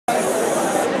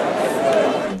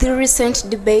The recent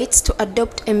debates to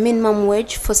adopt a minimum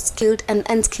wage for skilled and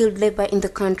unskilled labor in the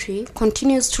country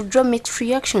continues to draw mixed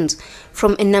reactions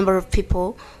from a number of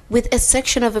people, with a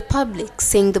section of the public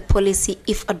saying the policy,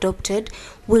 if adopted,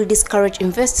 will discourage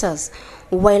investors,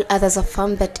 while others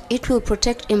affirm that it will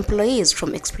protect employees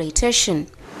from exploitation.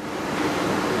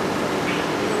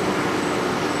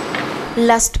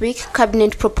 Last week,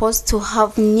 Cabinet proposed to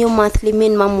have new monthly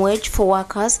minimum wage for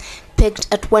workers pegged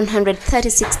at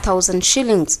 136,000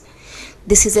 shillings.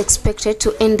 This is expected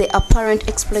to end the apparent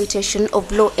exploitation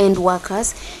of low-end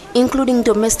workers, including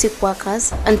domestic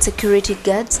workers and security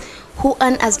guards, who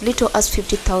earn as little as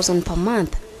 50,000 per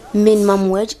month. Minimum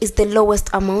wage is the lowest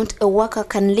amount a worker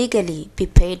can legally be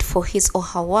paid for his or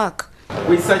her work.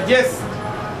 We suggest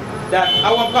that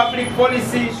our public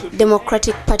policy should...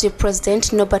 Democratic Party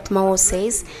President Norbert Mao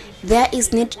says there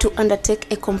is need to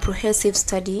undertake a comprehensive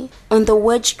study on the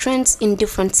wage trends in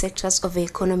different sectors of the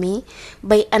economy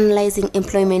by analyzing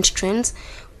employment trends,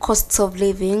 costs of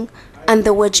living, and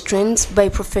the wage trends by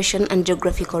profession and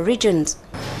geographical regions.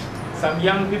 Some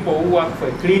young people who work for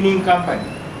a cleaning company,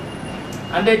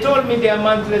 and they told me their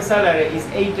monthly salary is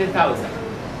 80,000,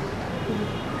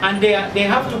 and they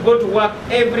have to go to work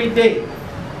every day.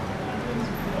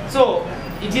 So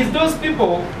it is those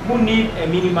people who need a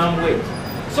minimum wage,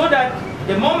 so that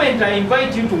the moment I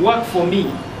invite you to work for me,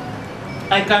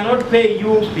 I cannot pay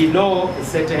you below a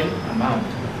certain amount.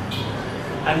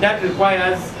 And that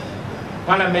requires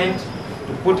Parliament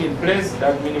to put in place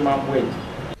that minimum wage.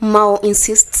 Mao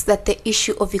insists that the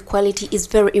issue of equality is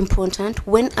very important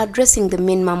when addressing the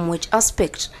minimum wage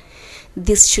aspect.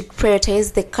 This should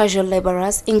prioritize the casual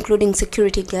laborers, including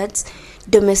security guards,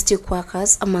 domestic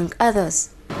workers, among others.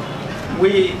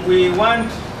 We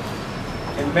want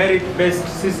a merit-based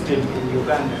system in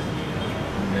Uganda.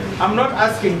 I'm not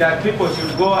asking that people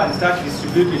should go and start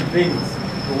distributing things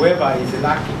to whoever is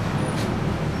lucky.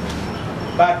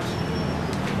 But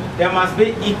there must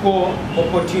be equal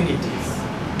opportunities.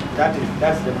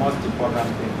 That's the most important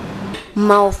thing.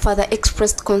 Mao further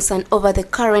expressed concern over the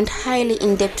current highly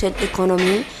indebted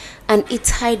economy and its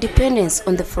high dependence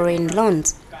on the foreign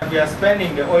loans. We are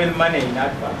spending the oil money in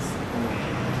advance.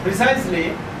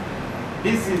 Precisely,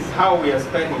 this is how we are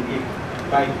spending it,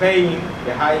 by paying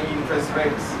the high interest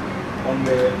rates on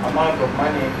the amount of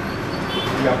money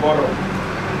we are borrowing.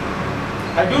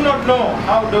 I do not know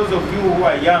how those of you who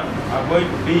are young are going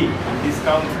to be in this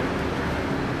country.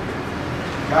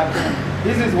 But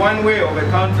this is one way of a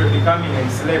country becoming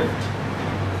enslaved.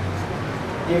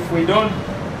 If we don't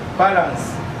balance.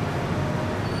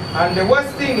 And the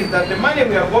worst thing is that the money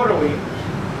we are borrowing,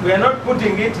 we are not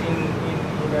putting it in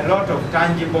a lot of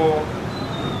tangible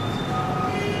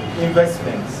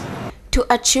investments. To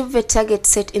achieve the target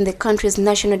set in the country's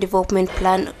National Development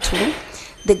Plan 2,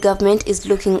 the government is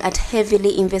looking at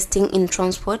heavily investing in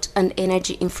transport and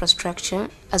energy infrastructure,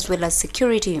 as well as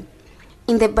security.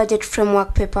 In the budget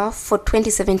framework paper for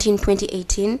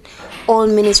 2017-2018, all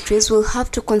ministries will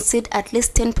have to concede at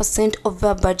least 10% of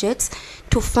their budgets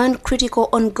to fund critical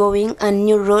ongoing and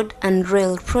new road and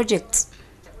rail projects.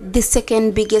 The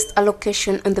second biggest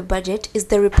allocation on the budget is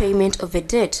the repayment of a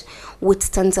debt, which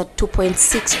stands at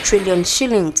 2.6 trillion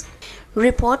shillings.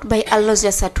 Report by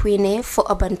Alozia Satwine for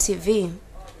Urban TV.